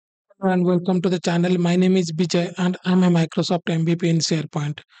And welcome to the channel. My name is Bijay and I'm a Microsoft MVP in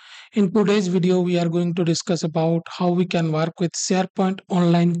SharePoint. In today's video, we are going to discuss about how we can work with SharePoint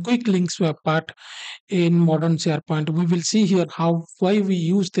Online Quick Links web part in modern SharePoint. We will see here how why we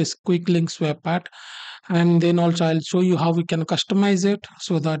use this quick links web part, and then also I'll show you how we can customize it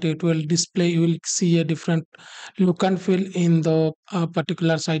so that it will display. You will see a different look and feel in the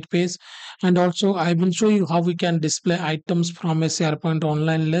particular site page, and also I will show you how we can display items from a SharePoint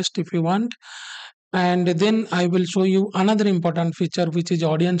Online list if you want. And then I will show you another important feature, which is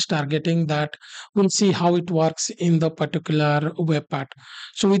audience targeting, that we'll see how it works in the particular web part.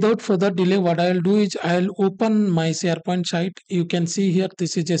 So without further delay, what I'll do is I'll open my SharePoint site. You can see here,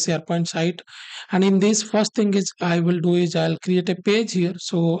 this is a SharePoint site. And in this, first thing is I will do is I'll create a page here.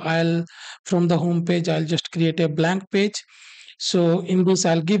 So from the home page, I'll just create a blank page. So in this,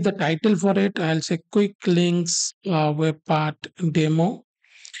 I'll give the title for it. I'll say quick links web part demo,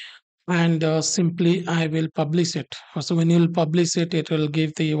 and simply I will publish it. So when you will publish it, it will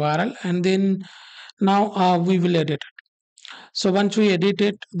give the URL, and then now we will edit it. So once we edit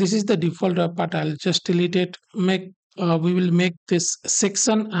it, this is the default part. I'll just delete it. We will make this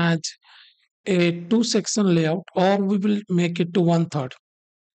section as a two section layout, or we will make it to one third.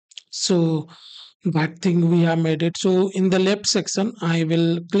 So that thing we have made it. So in the left section, I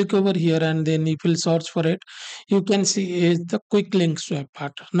will click over here, and then if you search for it, you can see is the quick links web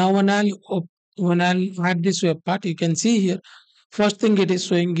part. Now when I'll add this web part, you can see here, first thing it is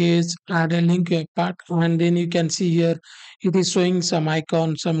showing is add a link web part, and then you can see here it is showing some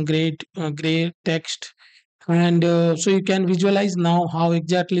icon, some gray text, and so you can visualize now how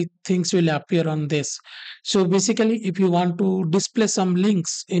exactly things will appear on this. So basically, if you want to display some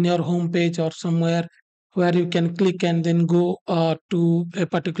links in your home page or somewhere where you can click and then go to a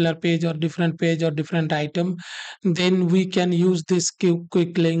particular page or different item, then we can use this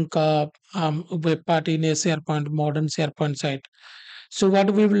quick link web part in a SharePoint, modern SharePoint site. So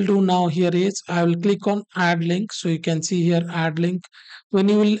what we will do now here is I will click on add link. So you can see here add link. When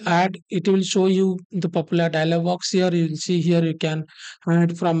you will add, it will show you the popular dialog box here. You will see here you can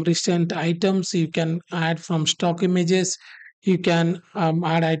add from recent items. You can add from stock images. You can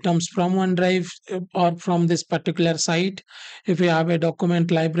add items from OneDrive or from this particular site. If you have a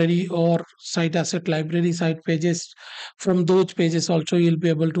document library or site asset library, site pages, from those pages also you'll be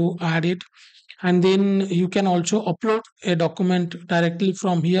able to add it. And then you can also upload a document directly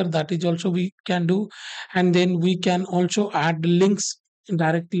from here. That is also we can do. And then we can also add links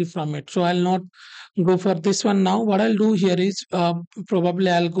directly from it. So I'll not go for this one now. What I'll do here is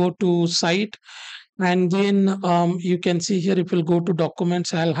probably I'll go to site, and then you can see here, if you'll go to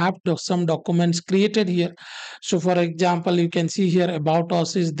documents, I'll have some documents created here. So for example, you can see here about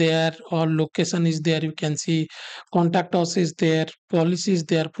us is there, or location is there. You can see contact us is there, policy is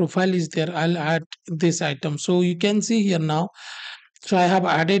there, profile is there. I'll add this item. So you can see here now, so I have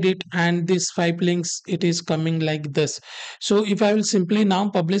added it, and this 5 links, it is coming like this. So if I will simply now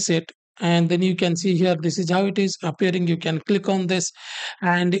publish it, and then you can see here, this is how it is appearing. You can click on this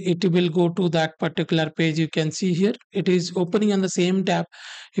and it will go to that particular page. You can see here it is opening on the same tab.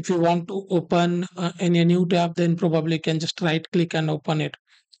 If you want to open in a new tab, then probably you can just right click and open it.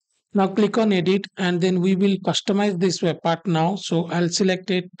 Now click on edit, and then we will customize this web part now. So I'll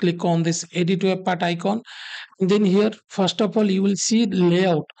select it, click on this edit web part icon. Then here, first of all, you will see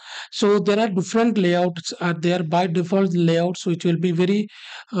layout. So there are different layouts are there by default layouts, which will be very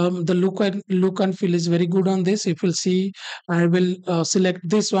the look and feel is very good on this. If you'll see, I will select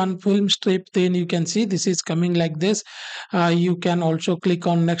this one, film strip. Then you can see this is coming like this. You can also click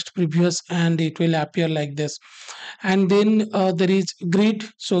on next previous, and it will appear like this. And then there is grid.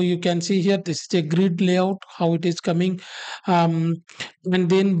 So you can see here, this is a grid layout, how it is coming. um, and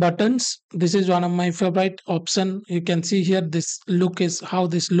then buttons, this is one of my favorite option. You can see here, this look is how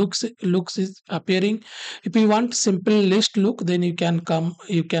this looks is appearing. If you want simple list look, then you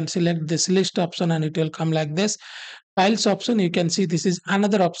can select this list option, and it will come like this. Tiles option, you can see this is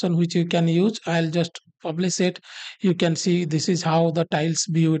another option which you can use. I'll just publish it. You can see this is how the tiles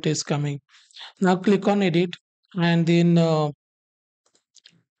view it is coming. Now click on edit, and then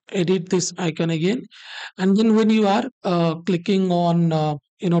edit this icon again. And then when you are clicking on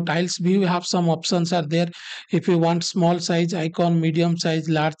tiles view, you have some options are there. If you want small size icon, medium size,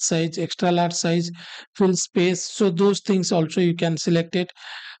 large size, extra large size, fill space, so those things also you can select it.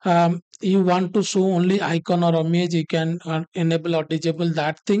 You want to show only icon or image, you can enable or disable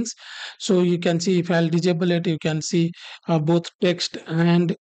that things. So you can see, if I'll disable it, you can see both text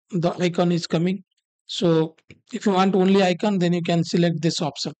and the icon is coming. So if you want only icon, then you can select this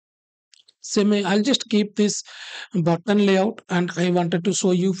option. Same, I'll just keep this button layout, and I wanted to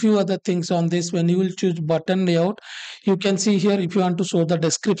show you few other things on this. When you will choose button layout, you can see here if you want to show the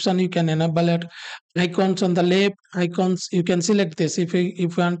description, you can enable it. Icons on the left, icons you can select this. If you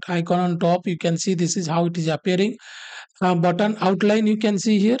want icon on top, you can see this is how it is appearing. Button outline you can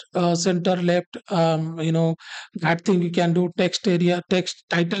see here, center left, that thing you can do. Text area, text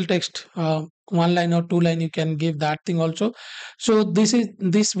title, text, one line or two line, you can give that thing also. So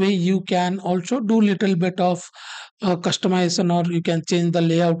this way you can also do little bit of customization, or you can change the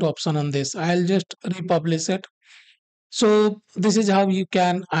layout option on this. I'll just republish it. So this is how you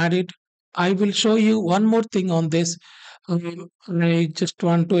can add it. I will show you one more thing on this. I just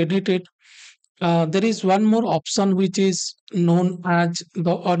want to edit it. There is one more option which is known as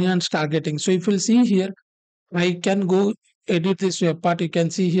the audience targeting. So if you'll see here, I can go edit this web part. You can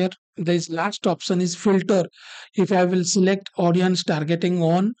see here, this last option is filter. If I will select audience targeting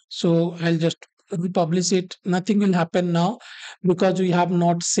on, so I'll just republish it. Nothing will happen now because we have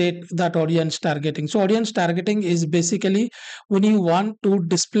not set that audience targeting. So audience targeting is basically when you want to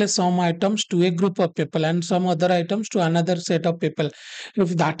display some items to a group of people and some other items to another set of people.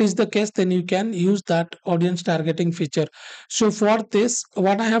 If that is the case, then you can use that audience targeting feature. So for this,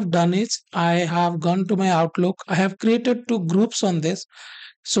 what I have done is I have gone to my Outlook. I have created two groups on this.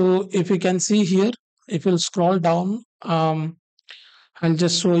 So if you can see here, if you'll scroll down, I'll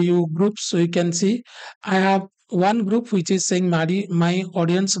just show you groups. So you can see I have one group which is saying my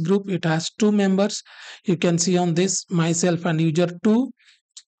audience group. It has two members. You can see on this, myself and user two.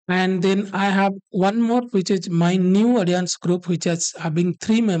 And then I have one more which is my new audience group, which is having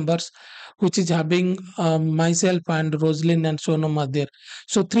three members, which is having myself and Rosalind and Sonam are there.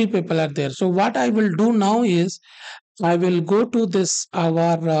 So three people are there. So what I will do now is I will go to this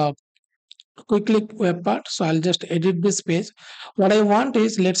our quick click web part. So I'll just edit this page. What I want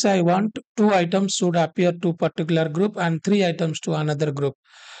is, let's say I want two items should appear to particular group and three items to another group.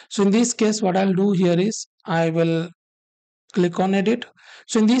 So in this case, what I'll do here is I will click on edit.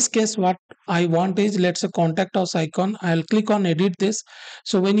 So in this case, what I want is, let's say contact us icon. I'll click on edit this.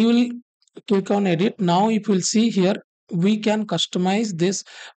 So when you will click on edit, now if you'll see here, we can customize this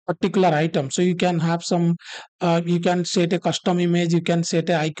particular item. So you can have some, you can set a custom image, you can set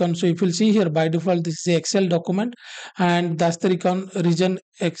a icon. So if you'll see here, by default, this is a Excel document, and that's the region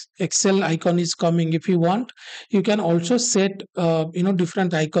Excel icon is coming. If you want, you can also set,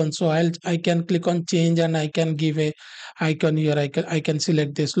 different icons. So I can click on change and I can give a icon here. I can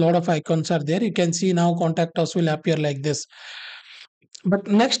select this. Lot of icons are there. You can see now contact us will appear like this. But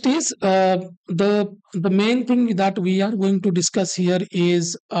next is the main thing that we are going to discuss here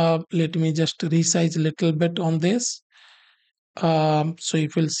is, let me just resize a little bit on this. So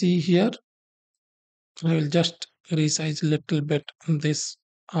if you'll see here, I will just resize a little bit in this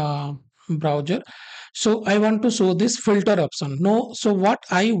browser. So I want to show this filter option. No, so what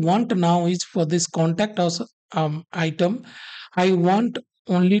I want now is for this contact us item, I want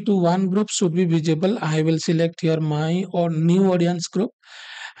only to one group should be visible. I will select here my or new audience group,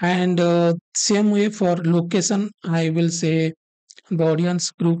 and same way for location, I will say the audience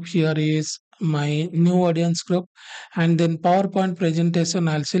group here is my new audience group. And then PowerPoint presentation,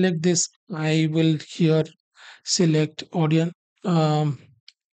 I'll select this. I will here select audience. um,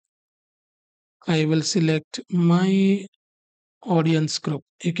 I will select my audience group.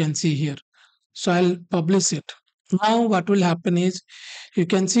 You can see here. So I'll publish it. Now what will happen is, you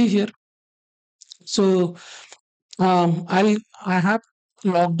can see here. So I have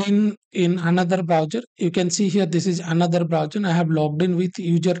logged in another browser. You can see here, this is another browser. I have logged in with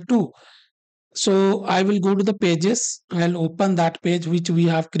user 2. So I will go to the pages. I'll open that page which we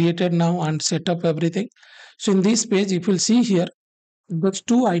have created now and set up everything. So in this page, if you'll see here, those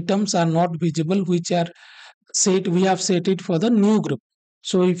two items are not visible, which are set, we have set it for the new group.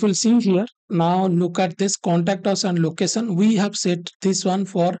 So if you'll see here, now look at this contact us and location. We have set this one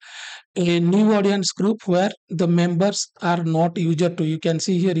for a new audience group where the members are not user 2. You can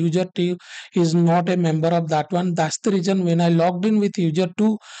see here user 2 is not a member of that one. That's the reason when I logged in with user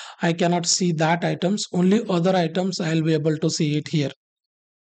 2, I cannot see that items. Only other items I'll be able to see it here.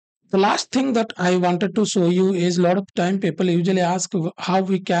 The last thing that I wanted to show you is, a lot of time people usually ask how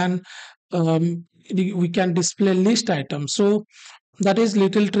um, we can display list items. So that is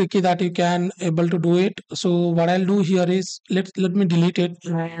little tricky that you can able to do it. So what I'll do here is, let me delete it,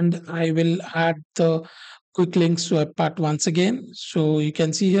 and I will add the quick links to a part once again. So you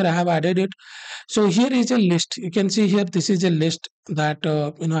can see here I have added it. So here is a list. You can see here, this is a list that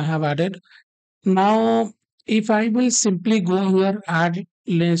I have added. Now, if I will simply go here, add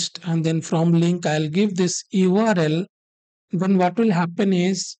list, and then from link, I'll give this URL. Then what will happen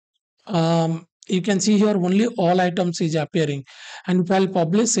is, you can see here only all items is appearing. And if I'll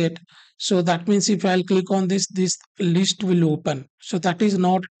publish it, so that means if I'll click on this list will open. So that is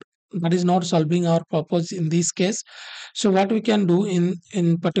not solving our purpose in this case. So what we can do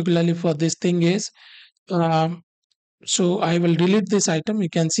in particularly for this thing is, um, so I will delete this item. You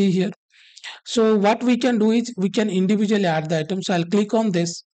can see here. So what we can do is we can individually add the item. So I'll click on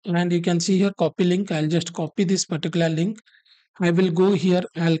this and you can see here copy link. I'll just copy this particular link. I will go here.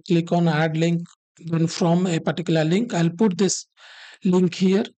 I'll click on add link. Then from a particular link, I'll put this link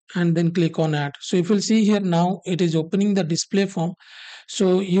here and then click on add. So if you'll see here now, it is opening the display form.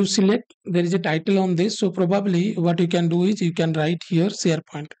 So you select, there is a title on this. So probably what you can do is you can write here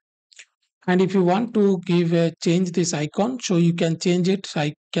SharePoint. And if you want to give a change this icon, so you can change it. So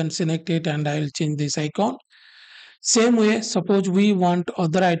I can select it and I will change this icon. Same way, suppose we want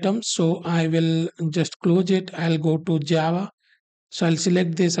other items. So I will just close it. I'll go to Java. So I'll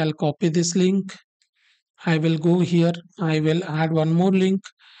select this. I'll copy this link. I will go here. I will add one more link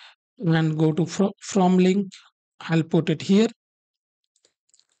and go to from link. I'll put it here.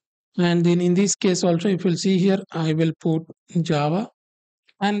 And then in this case also, if you'll see here, I will put Java.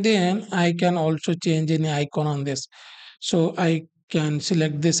 And then I can also change any icon on this. So I can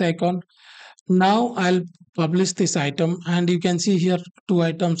select this icon. Now I'll publish this item and you can see here two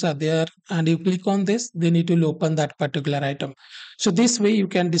items are there, and you click on this, then it will open that particular item. So this way you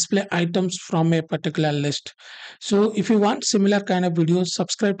can display items from a particular list. So if you want similar kind of videos,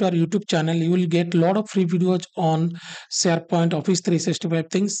 subscribe to our YouTube channel. You will get a lot of free videos on SharePoint Office 365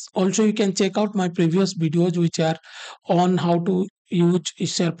 things. Also you can check out my previous videos which are on how to use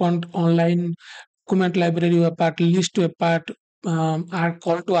SharePoint Online, document library web part, list web part, our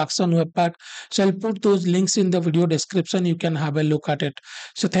call to action web part. So I'll put those links in the video description. You can have a look at it.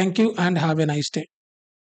 So thank you and have a nice day.